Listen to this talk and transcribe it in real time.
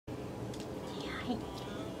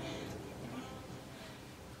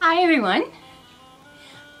Hi everyone,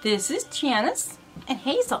 this is Janice and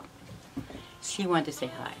Hazel. She wanted to say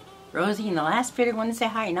hi. Rosie in the last video wanted to say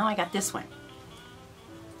hi, and now I got this one.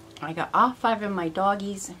 I got all 5 of my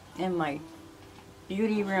doggies in my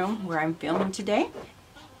beauty room where I'm filming today,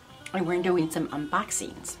 and we're doing some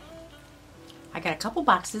unboxings. I got a couple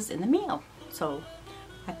boxes in the mail, so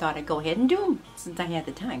I thought I'd go ahead and do them since I had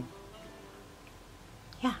the time.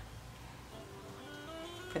 Yeah.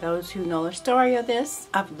 For those who know the story of those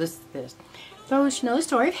who know the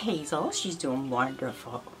story of Hazel, she's doing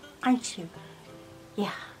wonderful, aren't you?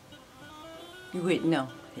 Yeah. You wouldn't know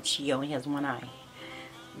that she only has one eye.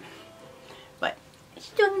 But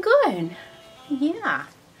she's doing good. Yeah.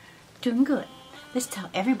 Doing good. Let's tell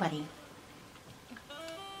everybody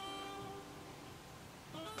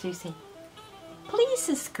to say, please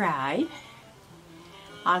subscribe.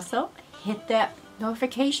 Also, hit that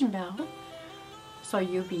notification bell so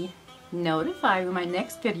you'll be notified when my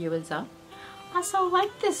next video is up. Also,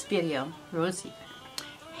 like this video. Rosie,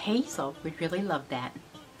 Hazel would really love that,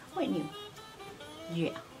 wouldn't you?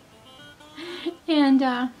 Yeah.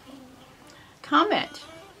 And comment.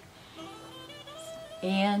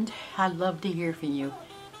 And I'd love to hear from you.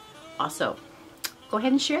 Also, go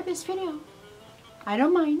ahead and share this video. I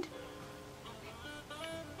don't mind.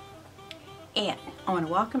 And I want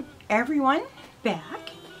to welcome everyone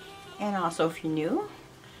back. And also, if you're new,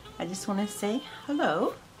 I just want to say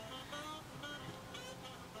hello.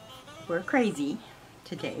 We're crazy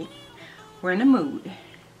today. We're in a mood,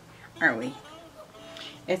 aren't we?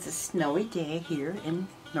 It's a snowy day here in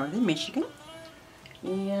northern Michigan,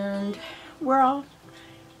 and we're all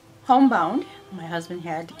homebound. My husband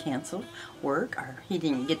had to cancel work, or he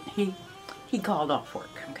didn't get, he called off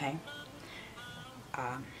work, okay?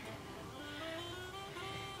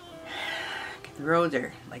 The roads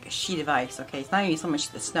are like a sheet of ice, okay? It's not even so much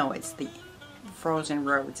the snow, it's the frozen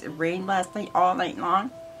roads. It rained last night, all night long,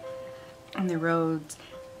 and the roads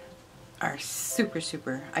are super,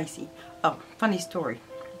 super icy. Oh, funny story.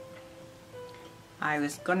 I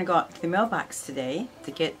was going to go out to the mailbox today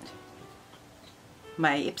to get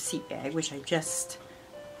my Ipsy bag, which I just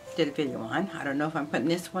did a video on. I don't know if I'm putting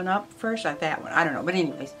this one up first or that one. I don't know. But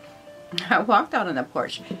anyways, I walked out on the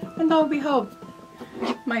porch, and lo and behold,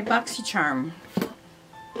 my Boxycharm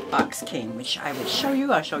box came, which I will show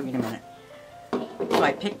you. I'll show you in a minute. So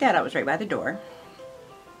I picked that up. It was right by the door.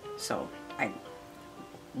 So I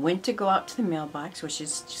went to go out to the mailbox, which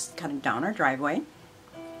is just kind of down our driveway.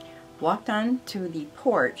 Walked on to the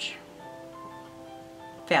porch.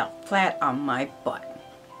 Fell flat on my butt.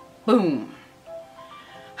 Boom.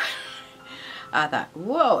 I thought,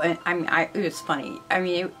 whoa. And I mean, it was funny. I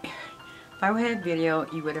mean, if I had a video,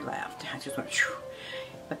 you would have laughed. I just went, phew.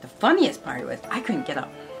 But the funniest part was I couldn't get up.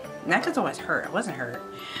 Not because I was hurt. I wasn't hurt.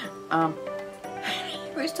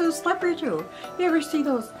 It was so slippery too. You ever see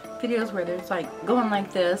those videos where there's like going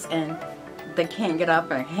like this and they can't get up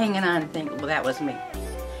or hanging on and think, well, that was me.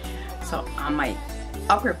 So on my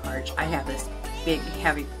upper porch, I have this big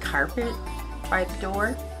heavy carpet by the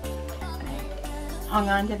door. And I hung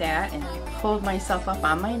on to that and I pulled myself up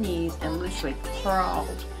on my knees and literally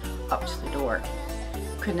crawled up to the door.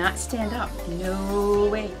 Could not stand up. No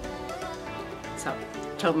way. So I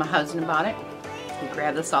told my husband about it. He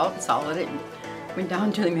grabbed the salt and salted it and went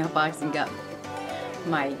down to the mailbox and got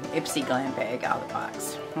my Ipsy glam bag out of the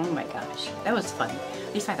box. Oh my gosh. That was funny.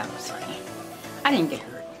 At least I thought it was funny. I didn't get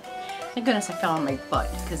hurt. Thank goodness I fell on my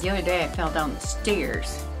butt, because the other day I fell down the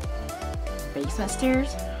stairs. Basement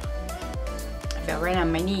stairs. I fell right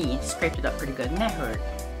on my knee and scraped it up pretty good, and that hurt.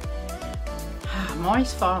 I'm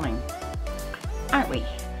always falling. Aren't we?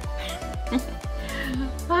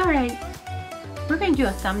 Alright. We're going to do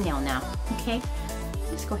a thumbnail now, okay?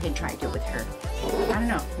 Let's go ahead and try to do it with her. I don't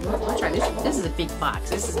know. We'll try this. This is a big box.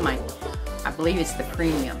 This is my, I believe it's the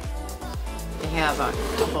premium. They have a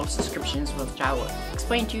couple of subscriptions, which I will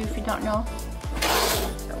explain to you if you don't know.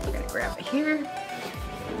 So we're going to grab it here.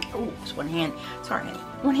 Oh, it's one hand. Sorry, honey.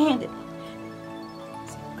 One-handed.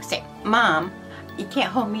 Say, Mom, you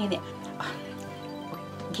can't hold me in there. Oh,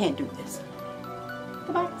 you can't do this.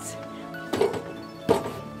 The box.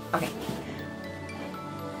 Okay.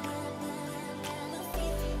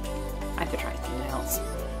 I have to try something else.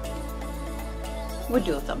 We'll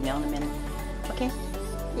do a thumbnail in a minute. Okay?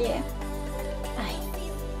 Yeah.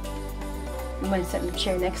 You want to sit in the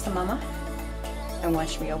chair next to Mama and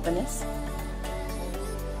watch me open this?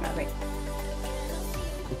 Alright.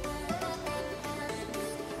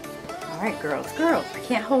 Alright, girls. I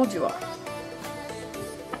can't hold you all.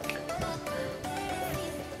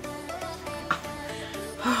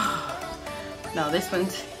 No, this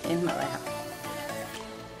one's in my lap.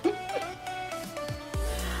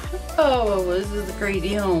 Oh, this is a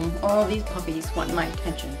crazy home. All these puppies want my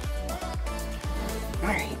attention.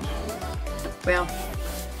 Alright. Well,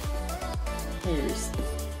 here's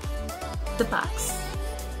the box.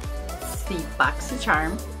 It's the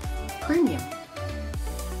Boxycharm Premium.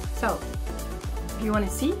 So, if you want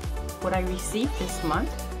to see what I received this month,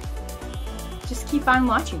 just keep on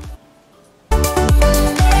watching.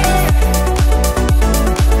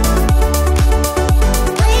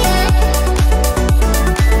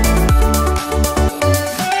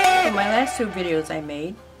 Two videos I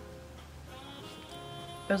made,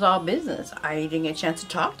 it was all business. I didn't get a chance to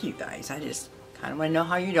talk to you guys. I just kind of want to know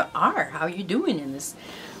how you are, how you doing in this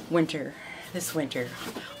winter.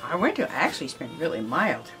 Our winter actually's been really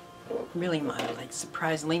mild, like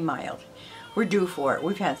surprisingly mild. We're due for it.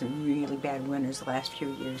 We've had some really bad winters the last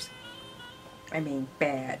few years. I mean,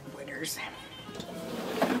 bad winters.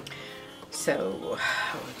 So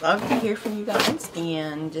I would love to hear from you guys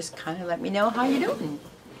and just kind of let me know how you're doing.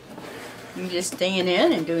 You just staying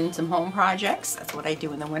in and doing some home projects. That's what I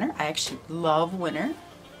do in the winter. I actually love winter,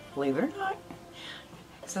 believe it or not.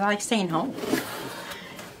 So I like staying home.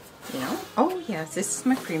 You know? Oh yes, this is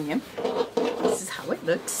my premium. This is how it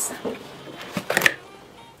looks.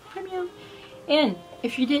 Premium. And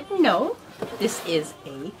if you didn't know, this is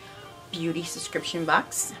a beauty subscription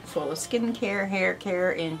box full of skincare, hair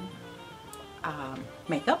care, and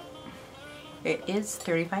makeup. It is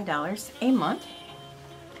 $35 a month.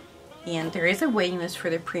 And there is a waiting list for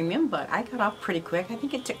the premium, but I got off pretty quick. I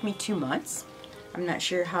think it took me 2 months. I'm not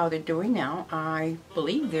sure how they're doing now. I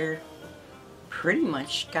believe they're pretty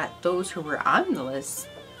much got those who were on the list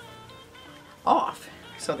off.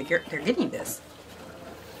 So they're getting this.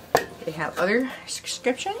 They have other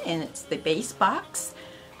subscription, and it's the base box,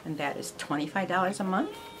 and that is $25 a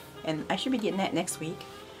month. And I should be getting that next week.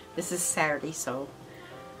 This is Saturday, so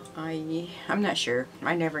I'm not sure.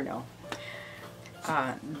 I never know.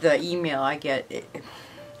 The email I get,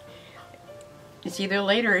 it's either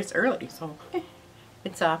late or it's early, so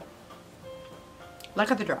it's luck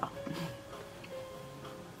of the draw.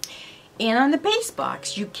 And on the base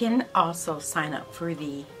box, you can also sign up for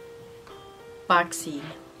the Boxy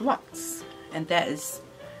Lux, and that is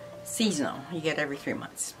seasonal. You get every 3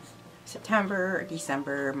 months: September,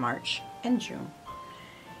 December, March, and June.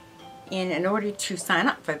 And in order to sign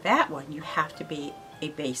up for that one, you have to be a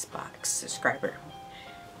base box subscriber.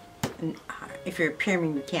 And if you're a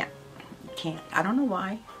premium, you can't. I don't know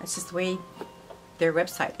why. That's just the way their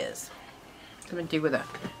website is. It's going to do with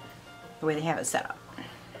the way they have it set up.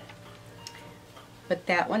 But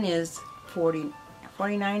that one is $49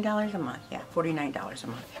 a month. Yeah, $49 a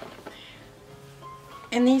month.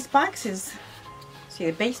 And these boxes, see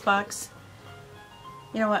the base box.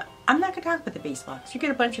 You know what? I'm not going to talk about the base box. You get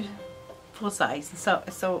a bunch of full size,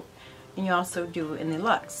 and you also do in the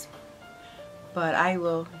Lux. But I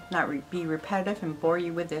will not be repetitive and bore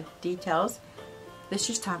you with the details. Let's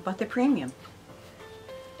just talk about the premium.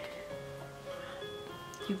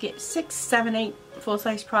 You get 6, 7, 8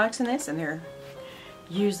 full-size products in this, and they're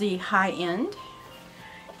usually high-end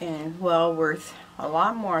and well worth a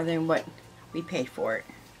lot more than what we paid for it.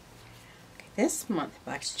 Okay, this month,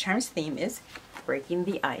 Boxycharm's theme is breaking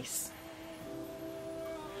the ice.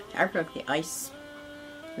 I broke the ice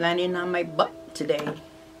landing on my butt today.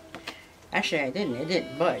 Actually, I didn't. It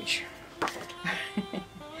didn't budge.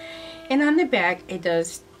 And on the back, it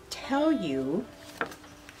does tell you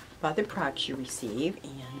about the products you receive,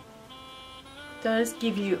 and does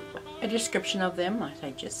give you a description of them.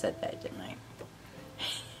 I just said that, didn't I?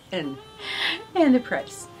 and the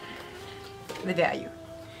price, the value.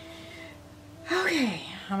 Okay,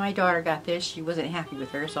 my daughter got this. She wasn't happy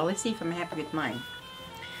with her, so let's see if I'm happy with mine.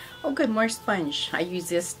 Oh good, more sponge. I use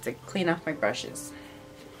this to clean off my brushes.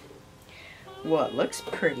 Well, it looks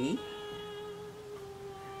pretty.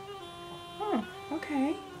 Oh,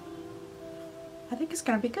 okay. I think it's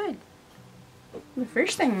gonna be good. The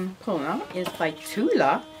first thing I'm pulling out is by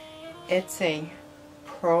Tula. It's a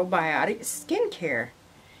probiotic skincare.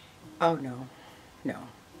 Oh no, no.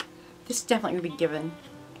 This definitely will be given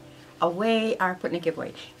away, or put in a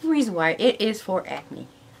giveaway. The reason why, it is for acne.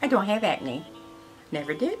 I don't have acne.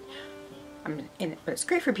 Never did. I'm in it, but it's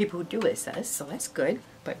great for people who do, it says, so that's good,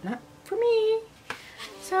 but not for me.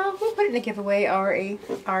 So we'll put it in a giveaway,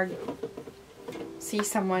 or see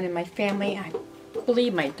someone in my family. I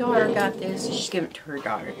believe my daughter got this. She's giving it to her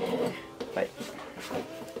daughter. But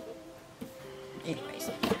anyways,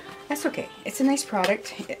 that's okay. It's a nice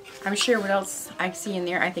product. I'm sure what else I see in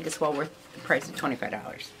there, I think it's well worth the price of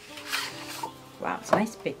 $25. Wow, it's a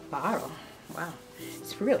nice big bottle. Wow,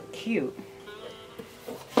 it's really cute.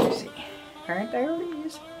 Let's see. Alright, there it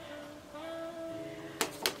is.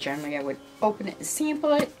 Generally I would open it and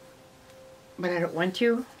sample it, but I don't want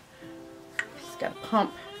to. It's got a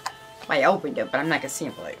pump. Well, I opened it, but I'm not going to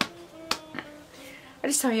sample it. I'll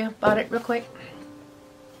just tell you about it real quick.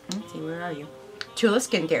 Let's see, where are you? Tula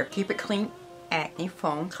Skincare. Keep it clean acne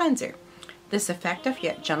foam cleanser. This effective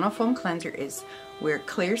yet gentle foam cleanser is where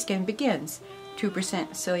clear skin begins. 2%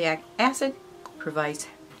 celiac acid provides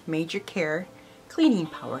major care cleaning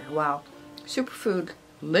power, while superfood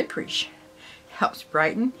licorice helps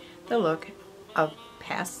brighten the look of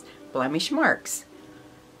past blemish marks.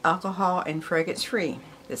 Alcohol and fragrance free.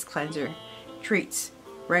 This cleanser treats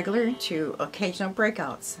regular to occasional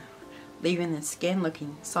breakouts, leaving the skin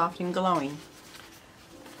looking soft and glowing.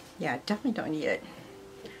 Yeah, definitely don't need it,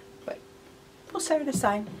 but we'll set it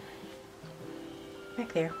aside.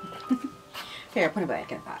 Back there. Here, I'll put it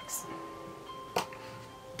back in the box. I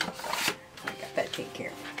got that taken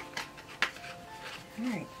care of.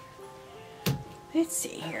 Alright. Let's see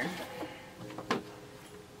here.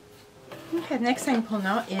 Okay, the next thing I'm pulling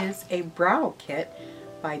out is a brow kit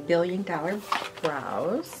by $1 Billion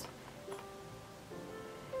Brows.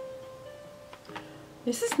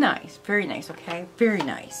 This is nice, very nice, okay? Very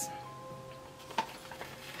nice.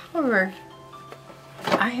 However,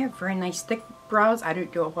 I have very nice thick brows. I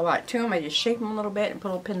don't do a whole lot to them. I just shape them a little bit and put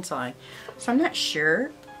a little pencil on. So I'm not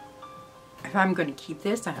sure if I'm going to keep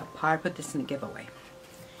this. I'll probably put this in the giveaway.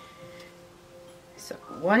 So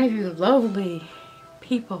one of you lovely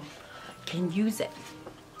people can use it.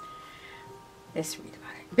 Let's read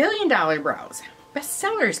about it. $1 Billion Brows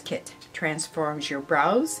Bestsellers Kit transforms your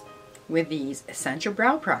brows with these essential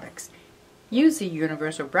brow products. Use the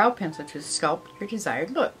universal brow pencil to sculpt your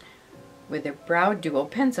desired look. With the Brow Duo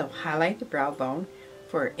pencil, highlight the brow bone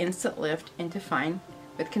for instant lift and define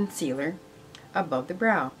with concealer above the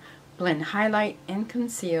brow. Blend highlight and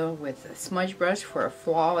conceal with a smudge brush for a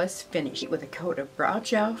flawless finish with a coat of brow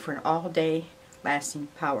gel for an all-day lasting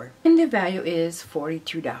power. And the value is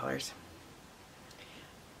 $42.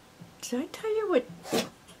 Did I tell you what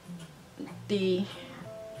the...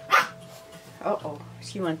 Uh-oh,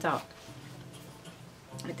 she went out.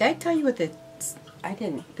 Did I tell you what the... I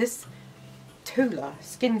didn't. This Tula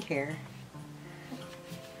Skincare.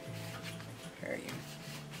 Where are you?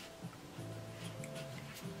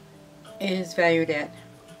 Is valued at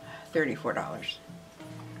 $34.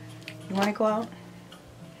 You want to go out?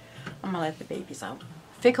 I'm going to let the babies out.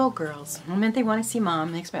 Fickle girls. The moment they want to see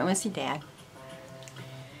mom, next minute they want to see dad.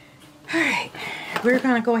 Alright, we're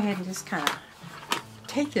going to go ahead and just kind of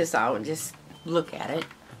take this out and just look at it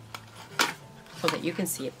so that you can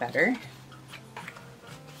see it better.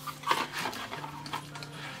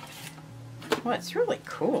 Well, it's really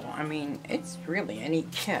cool. I mean, it's really a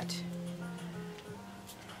neat kit.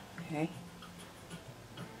 Okay.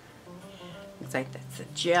 Looks like that's a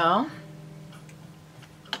gel.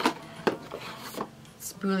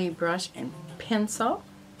 Spoolie brush and pencil.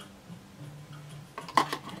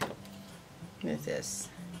 What is this?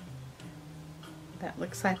 That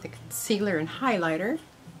looks like the concealer and highlighter.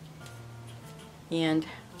 And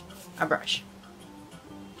a brush.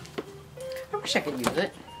 I wish I could use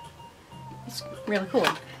it. It's really cool.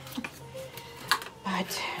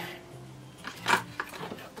 But,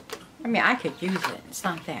 I mean, I could use it. It's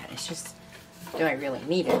not that. It's just, do I really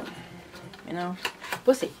need it? You know?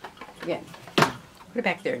 We'll see. Again, put it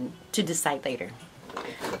back there to decide later.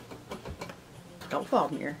 Don't fall,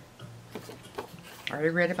 mirror. Already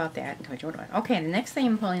read about that. Okay, the next thing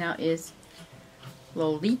I'm pulling out is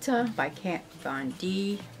Lolita by Kat Von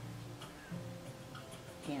D.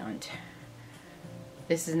 And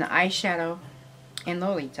this is an eyeshadow in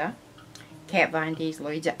Lolita. Kat Von D's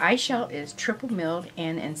Lolita eyeshadow is triple milled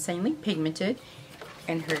and insanely pigmented,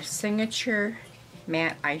 and her signature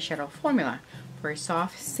matte eyeshadow formula for a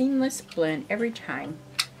soft, seamless blend every time.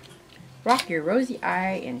 Rock your rosy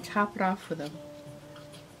eye and top it off with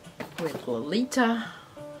Lolita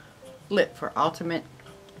lip for ultimate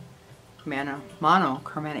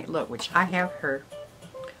monochromatic look, which I have her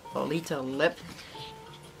Lolita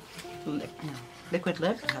liquid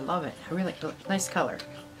lip. I love it. I really nice color.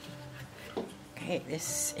 Okay,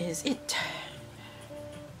 this is it.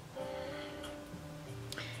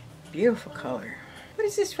 Beautiful color. What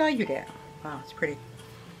is this valued at? Wow, it's pretty.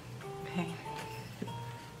 Okay.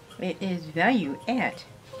 It is valued at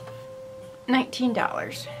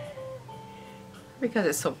 $19 because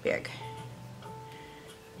it's so big.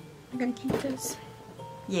 I'm gonna keep this.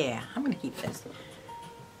 Yeah, I'm gonna keep this.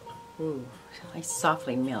 Ooh, nice,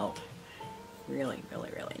 softly milled. Really,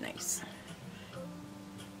 really, really nice.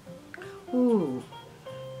 Ooh,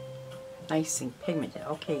 nice and pigmented.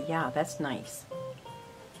 Okay, yeah, that's nice.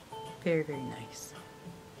 Very, very nice.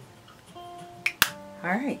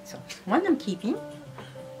 Alright, so one I'm keeping.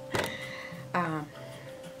 I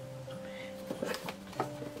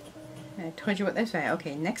told you what this was.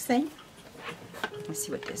 Okay, next thing. Let's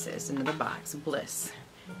see what this is. Another box. Bliss.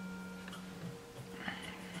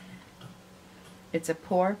 It's a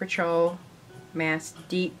Pore Patrol Mask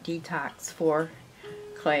Deep Detox 4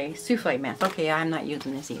 Clay Souffle Mask. Okay, I'm not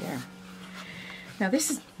using this either. Now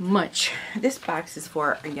this is much. This box is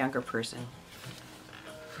for a younger person.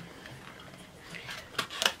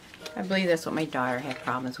 I believe that's what my daughter had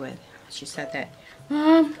problems with. She said that,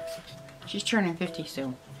 Mom, she's turning 50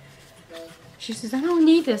 soon. She says, I don't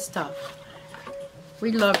need this stuff.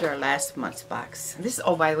 We loved our last month's box. This,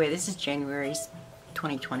 oh, by the way, this is January's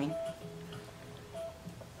 2020.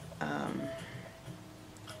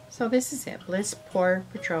 So this is it. Bliss Pore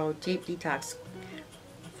Patrol Deep Detox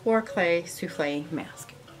 4 Clay Souffle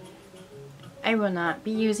Mask. I will not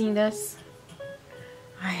be using this.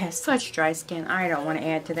 I have such dry skin. I don't want to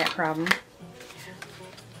add to that problem.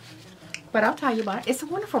 But I'll tell you about it. It's a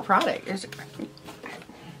wonderful product.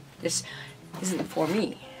 This isn't for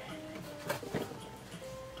me.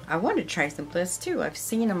 I want to try some Bliss too. I've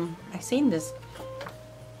seen them. I've seen this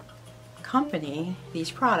company,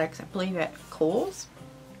 these products, I believe at Kohl's.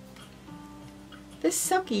 This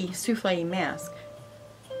silky souffle mask.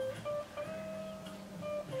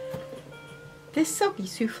 This silky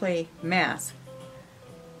souffle mask.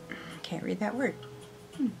 Can't read that word.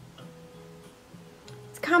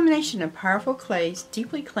 It's a combination of powerful clays,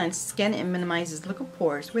 deeply cleansed skin, and minimizes liquid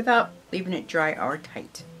pores without leaving it dry or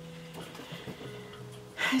tight.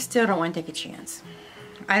 I still don't want to take a chance.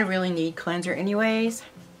 I don't really need cleanser anyways.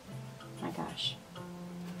 My gosh.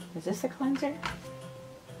 Is this a cleanser?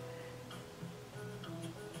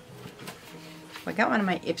 I got one in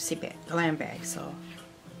my Ipsy bag, glam bag, so.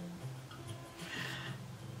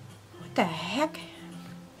 What the heck?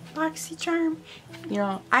 Boxycharm? You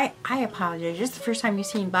know, I apologize. This is the first time you've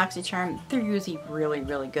seen Boxycharm. They're usually really,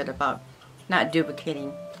 really good about not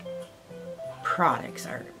duplicating products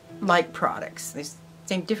or like products. They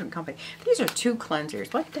same different company. These are 2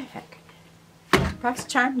 cleansers. What the heck?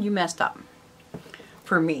 Boxycharm, you messed up.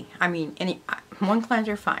 For me. I mean, one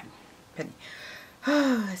cleanser, fine. But,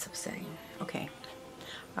 oh, that's upsetting. Okay.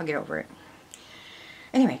 I'll get over it.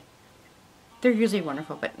 Anyway. They're usually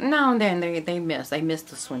wonderful, but now and then they miss. They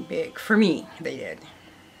missed this one big. For me, they did.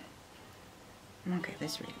 Okay,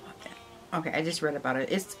 let's read about that. Okay, I just read about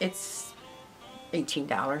it. It's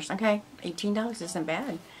 $18. Okay, $18 isn't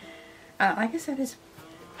bad. Like I said,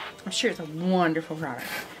 I'm sure it's a wonderful product.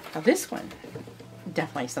 Now this one,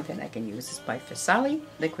 definitely something I can use. It's by Fasali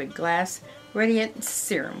Liquid Glass Radiant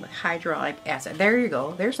Serum with Hyaluronic Acid. There you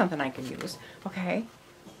go. There's something I can use. Okay,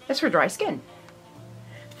 that's for dry skin.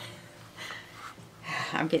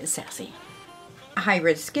 I'm getting sassy. A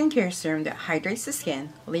hybrid skincare serum that hydrates the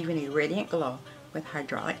skin, leaving a radiant glow with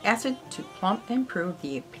hyaluronic acid to plump and improve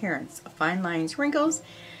the appearance of fine lines, wrinkles.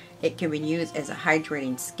 It can be used as a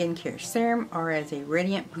hydrating skincare serum or as a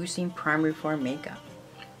radiant boosting primer for makeup.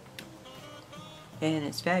 And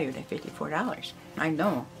it's valued at $54. I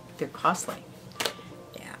know, they're costly.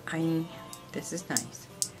 Yeah, this is nice.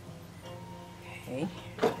 Okay.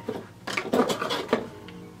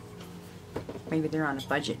 Maybe they're on a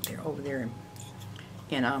budget. They're over there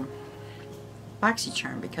in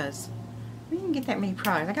Boxycharm because we didn't get that many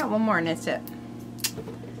products. I got one more and that's it.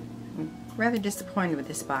 I'm rather disappointed with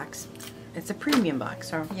this box. It's a premium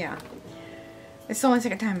box, so yeah. It's the only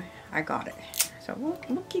second time I got it. So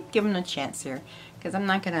we'll keep giving it a chance here because I'm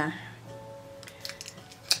not gonna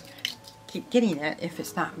keep getting it if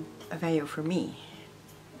it's not a value for me.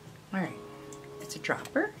 Alright. It's a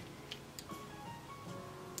dropper.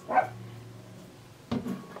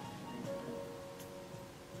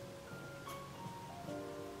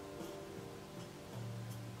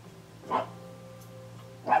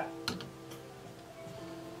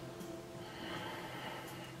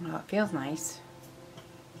 Oh, it feels nice.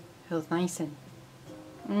 Feels nice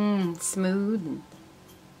and smooth and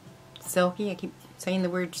silky. I keep saying the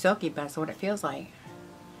word silky, but that's what it feels like.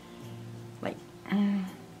 Like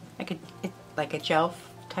a gel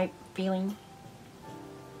type feeling.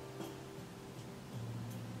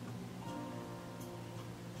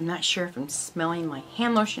 I'm not sure if I'm smelling my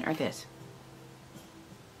hand lotion or this.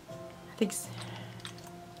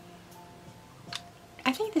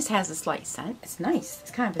 I think this has a slight scent. It's nice.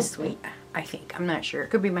 It's kind of a sweet, I think. I'm not sure. It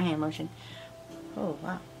could be my hand lotion. Oh,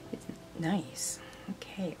 wow. It's nice.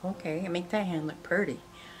 Okay, okay. Make that hand look pretty.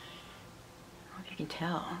 I hope you can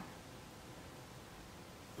tell.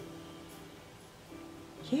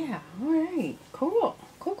 Yeah, alright. Cool.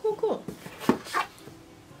 Cool, cool, cool.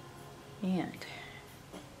 And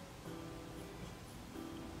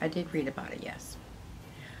I did read about it, yes.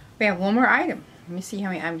 We have one more item. Let me see how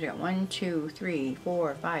many items we got. 1, 2, 3,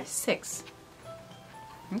 4, 5, 6.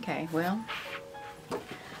 Okay, well,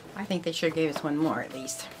 I think they should have gave us one more at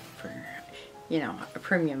least for, you know, a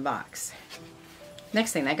premium box.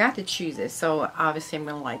 Next thing, I got to choose this, so obviously I'm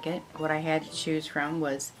going to like it. What I had to choose from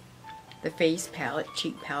was the face palette,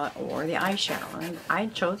 cheek palette, or the eyeshadow. And I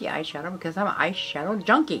chose the eyeshadow because I'm an eyeshadow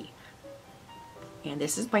junkie. And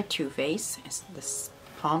this is by Too Faced. It's this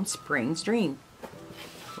Palm Springs Dream.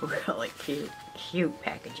 Really cute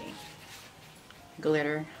packaging.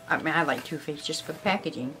 Glitter. I mean, I like Too Faced just for the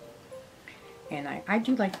packaging. And I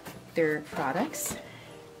do like their products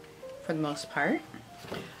for the most part.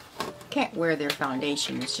 Can't wear their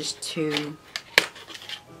foundation. It's just too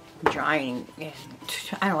drying, and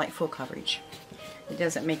I don't like full coverage. It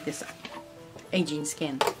doesn't make this aging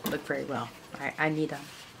skin look very well. I need a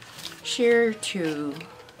sheer to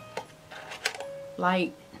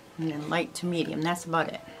light and then light to medium. That's about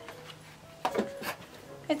it.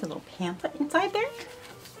 There's a little pamphlet inside there.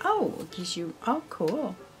 Oh, it gives you, oh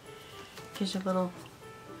cool. Gives you little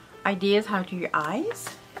ideas how to do your eyes.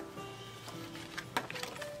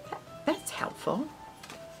 That's helpful.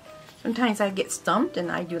 Sometimes I get stumped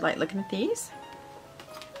and I do like looking at these.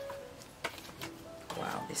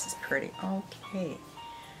 Wow, this is pretty. Okay.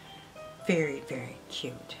 Very, very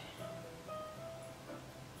cute.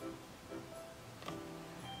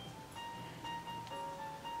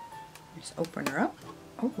 Just open her up.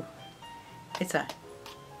 Oh, it's a,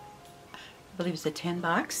 I believe it's a 10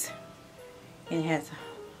 box. And it has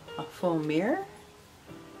a full mirror.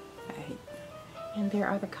 And there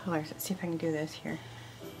are the colors. Let's see if I can do this here.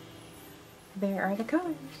 There are the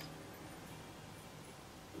colors.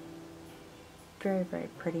 Very, very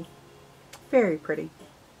pretty. Very pretty.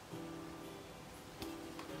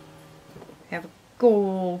 We have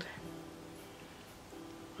gold,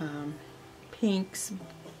 pinks,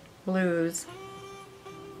 blues,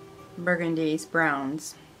 burgundies,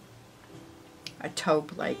 browns, a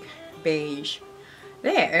taupe like beige.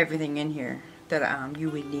 They have everything in here that you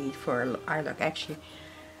would need for a eye look. Actually,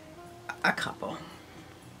 a couple.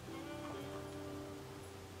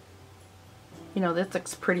 You know, this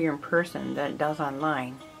looks prettier in person than it does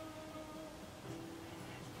online.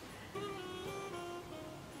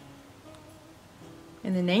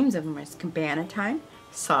 And the names of them is Cabana Time,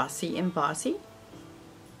 Saucy and Bossy,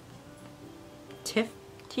 Tiff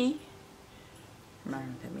Tea, I don't know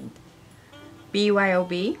what that means,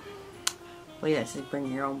 BYOB, well yes, is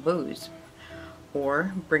bring your own booze,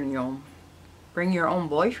 or bring your own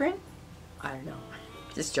boyfriend, I don't know,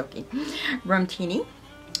 just joking, Rumtini,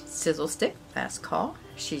 Sizzle Stick, Last Call,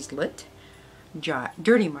 She's Lit,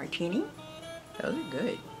 Dirty Martini, those are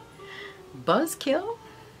good, Buzzkill,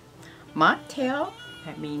 Mocktail,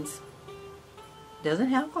 that means doesn't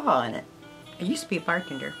have alcohol in it. I used to be a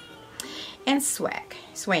bartender. And Swank.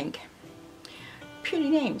 Pretty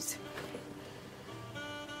names.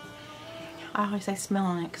 I always like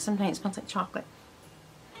smelling it because sometimes it smells like chocolate.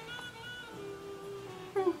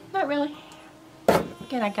 Not really.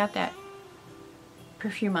 Again, I got that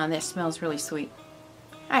perfume on that smells really sweet.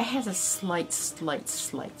 It has a slight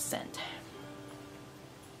scent.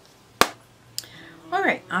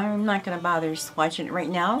 Alright, I'm not going to bother swatching it right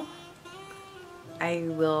now. I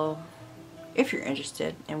will, if you're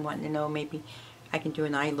interested and wanting to know, maybe I can do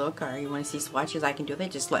an eye look, or you want to see swatches, I can do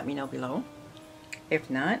that. Just let me know below. If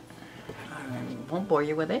not, I won't bore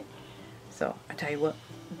you with it. So, I'll tell you what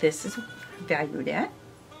this is valued at.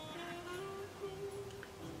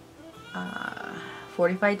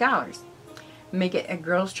 $45. Make it a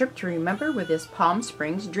girl's trip to remember with this Palm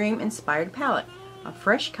Springs Dream inspired palette of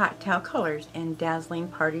fresh cocktail colors and dazzling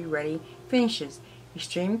party ready finishes.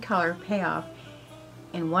 Extreme color payoff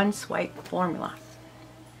in one swipe formula.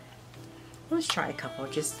 Let's try a couple,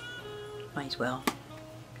 just might as well,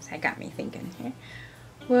 because that got me thinking here.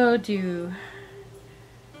 We'll do,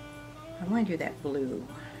 I want to do that blue.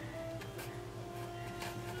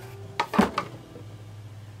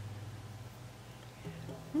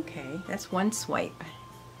 Okay, that's one swipe.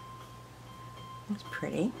 That's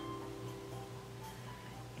pretty.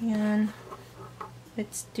 And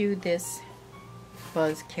let's do this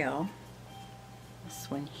Buzzkill. This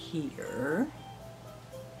one here.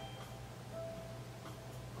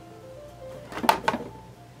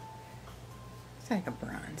 It's like a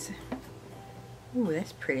bronze. Ooh,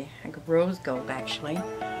 that's pretty. Like a rose gold, actually.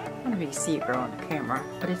 I don't know if you can see it girl on the camera,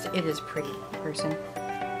 but it is pretty in person.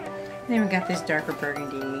 And then we got this darker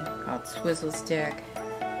burgundy called Swizzle Stick.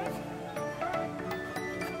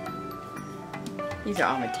 These are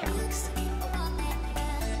all metallics.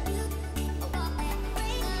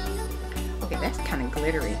 Okay, that's kind of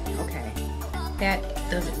glittery. Okay. That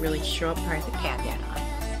doesn't really show up hard to pat that on.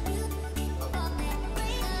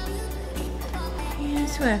 And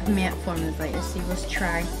so I have matte formulas. Like, let's see, let's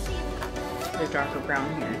try the darker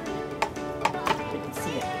brown here. You can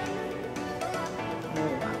see it. Oh,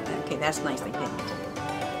 wow. Okay, that's nicely pink.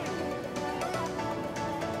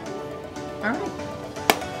 Alright.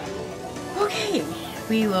 Okay,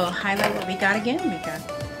 we will highlight what we got again. We got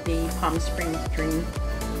the Palm Springs Dream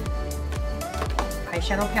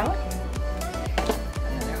eyeshadow palette.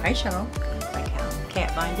 Another eyeshadow by Kat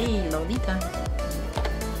Von D, Lolita.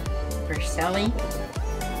 Vercelli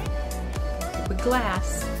with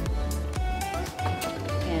glass.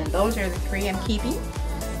 And those are the 3 I'm keeping.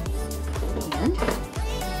 And we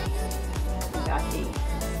got the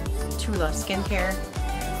Tula Skincare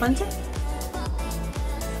Cleanser.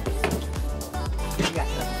 We got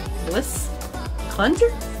the Bliss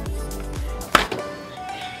Cleanser.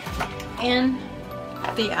 And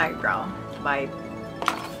the eyebrow by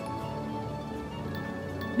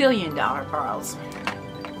 $1 Billion Pearls.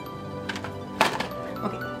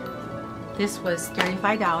 Okay, this was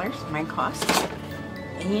 $35, my cost.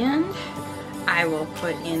 And I will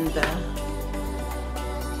put in the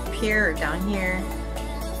here or down here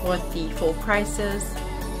what the full price is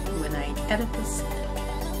when I edit this.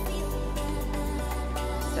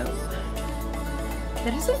 So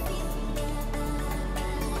that is it.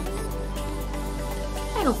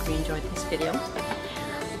 I hope you enjoyed this video.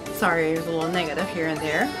 Sorry, it was a little negative here and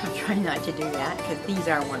there. I'm trying not to do that because these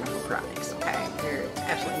are wonderful products, okay? There's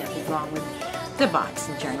absolutely nothing wrong with the box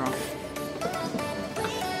in general.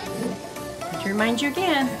 To remind you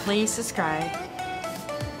again, please subscribe,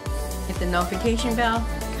 hit the notification bell,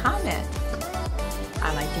 comment.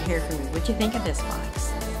 I'd like to hear from you. What you think of this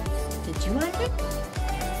box? Did you like it?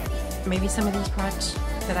 Maybe some of these products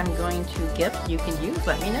that I'm going to gift you can use,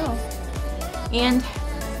 let me know. And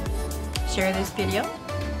share this video.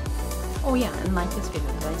 Oh yeah, and like this video.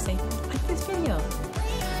 Did I say like this video?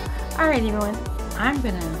 Alright everyone, I'm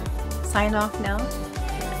gonna sign off now,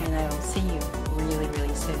 and I will see you really,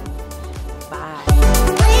 really soon. Bye.